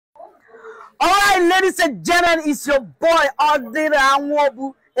Well, ladies and gentlemen, it's your boy Audrey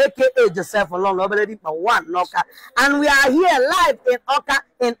Anwobu, aka Joseph Along, one Noka, and we are here live in Oka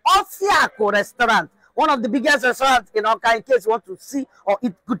in Osiako restaurant, one of the biggest restaurants in Oka. In case you want to see or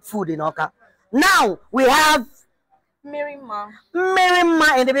eat good food in Oka. Now we have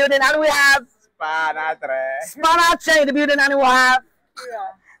Mmirimma in the building, and we have Spana in the building, and we have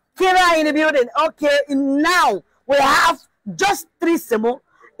Kira in the building. Okay, now we have just 3 semo.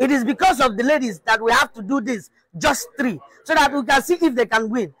 It is because of the ladies that we have to do this, just 3, so that we can see if they can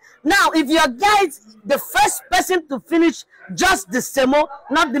win. Now, if your guys, the first person to finish just the semo,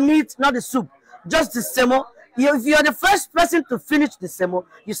 not the meat, not the soup, just the semo, if you're the first person to finish the semo,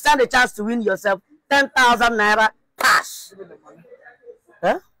 you stand a chance to win yourself 10,000 naira cash.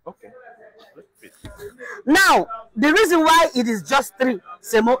 Huh? Okay. Now, the reason why it is just 3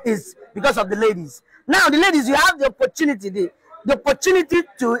 semo is because of the ladies. Now, the ladies, you have the opportunity, the opportunity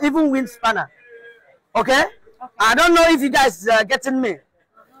to even win spanner. Okay? I don't know if you guys are getting me.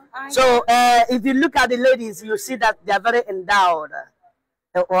 So, if you look at the ladies, you see that they are very endowed.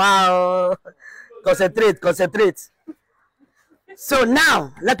 Wow. Concentrate. So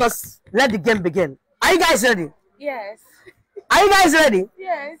now, let the game begin. Are you guys ready? Yes. Are you guys ready?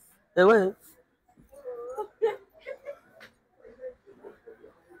 Yes. Wait.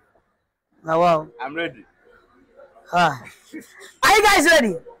 Now, wow. I'm ready. Are you guys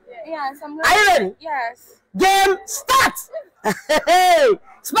ready? Yes, I'm ready. Are you ready? Yes. Game start! Hey!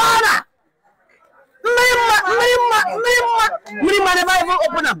 Spana! Mmirimma never even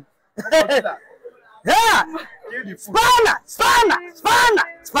open them. Yeah! Spana!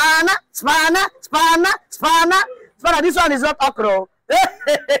 This one is not okra.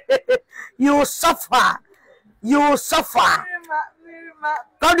 You suffer.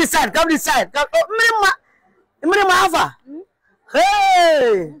 Come this side. Come, Mmirimma Alpha.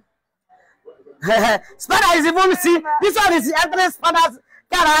 Hey! Spanner is even see. This one is the entrance Spanner's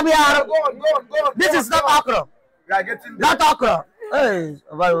Carabia. This is not okra. Not okra. Hey,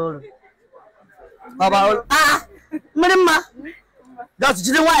 Mmirimma. That's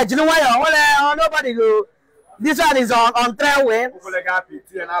why nobody go. This one is on trail way.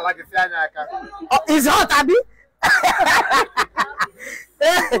 It's hot, Abby.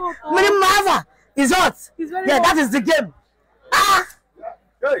 Mmirimma Alpha is hot. Yeah, that is the game.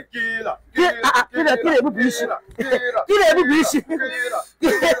 Kira.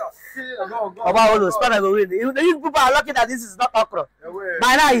 Spanner will win. You people are lucky that this is not okra.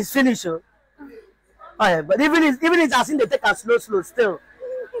 By now he's finished. Oh yeah, but even it's as in they take a slow still.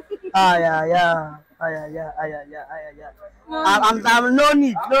 Yeah. I'm no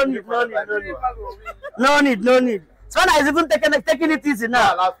need. Spanner is even taking it easy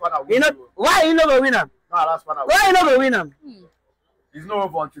now. You know why you not gonna win him? Why you not gonna win him? It's not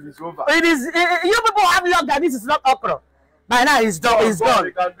over until it's over. It is. You people have luck that this is not okra. By now it's done. It's gone.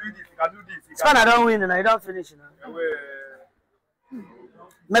 You can do this. Spanner don't win and I don't finish.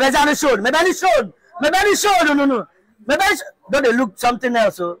 Maybe I showed. No. Don't they look something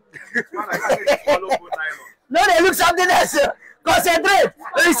else? No, they look something else. Concentrate.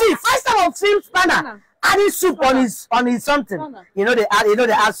 You see, first time I've seen Spanner adding soup on his something. You know they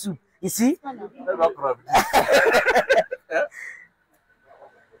add soup. You see? Go.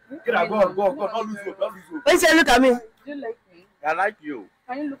 Don't lose hope. When you say look at me. Do you like me? I like you.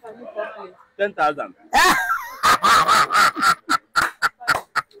 Can you look at me properly? 10,000.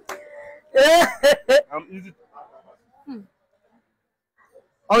 I'm easy.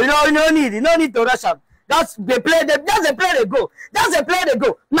 Oh, no need to rush up. Just they play they go.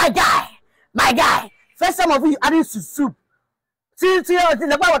 My guy. First time of you adding soup. See,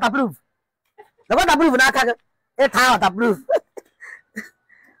 the boy waterproof. The waterproof na kaka. It's waterproof.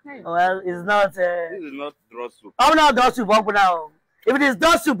 Well, it's not. This is not draw soup. Oh no, draw soup. Up now. If it is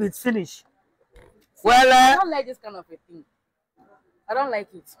draw soup, it's finished. Well, I don't like this kind of a thing. I don't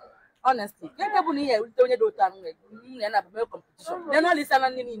like it. Honestly, they're not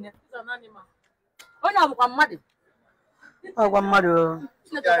listening. oh, one mother.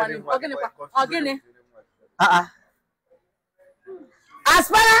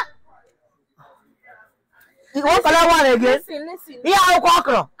 Aspara. You want color one again? Listen. Yeah, I'll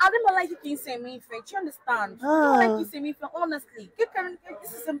conquer. I don't like you can say me if you understand. I don't like you say me if honestly.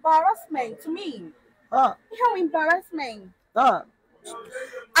 This is embarrassment to me. How embarrassment.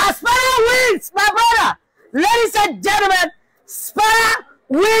 Aspara wins, my brother. Ladies and gentlemen, Aspara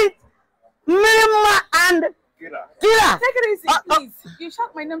wins Mmirimma and Kira. Take it easy, please. You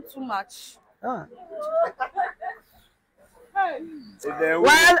shout my name too much. Hey.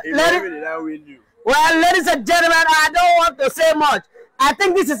 Well, ladies and gentlemen, I don't want to say much. I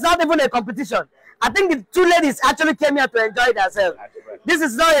think this is not even a competition. I think the two ladies actually came here to enjoy themselves. This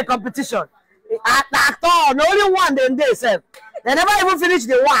is not a competition. At all. No, only one they serve. They never even finish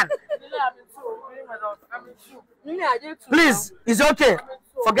the one. Please, it's okay.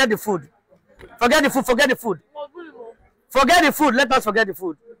 Forget the food. Forget the food. Forget the food. Forget the food. Let us forget the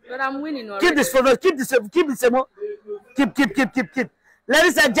food. But I'm winning already. Keep this photo. Keep this. Keep this. Keep.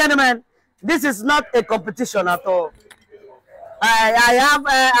 Ladies and gentlemen, this is not a competition at all.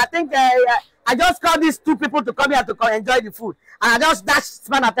 I think I just called these two people to come here to enjoy the food, and I just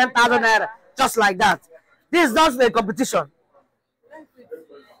spent 10,000 naira just like that. This is not a competition.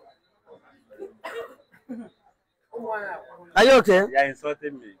 Are you okay? You're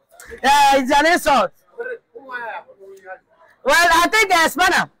insulting me. Yeah, it's an insult. Well, I think,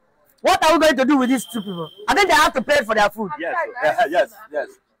 Spanner, what are we going to do with these two people? I think they have to pay for their food. Yes.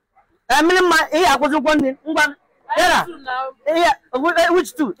 Mmirimma,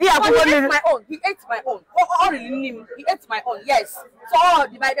 which two? He ate my own. He ate my own. He ate my own. Yes. So all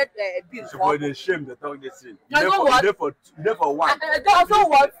divided bills. For the shame the talk this thing. You there for one. Also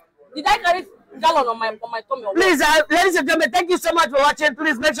what? Did I carry gallon on my tummy? Please, ladies and gentlemen, thank you so much for watching.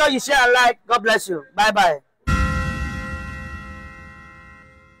 Please make sure you share and like. God bless you. Bye bye.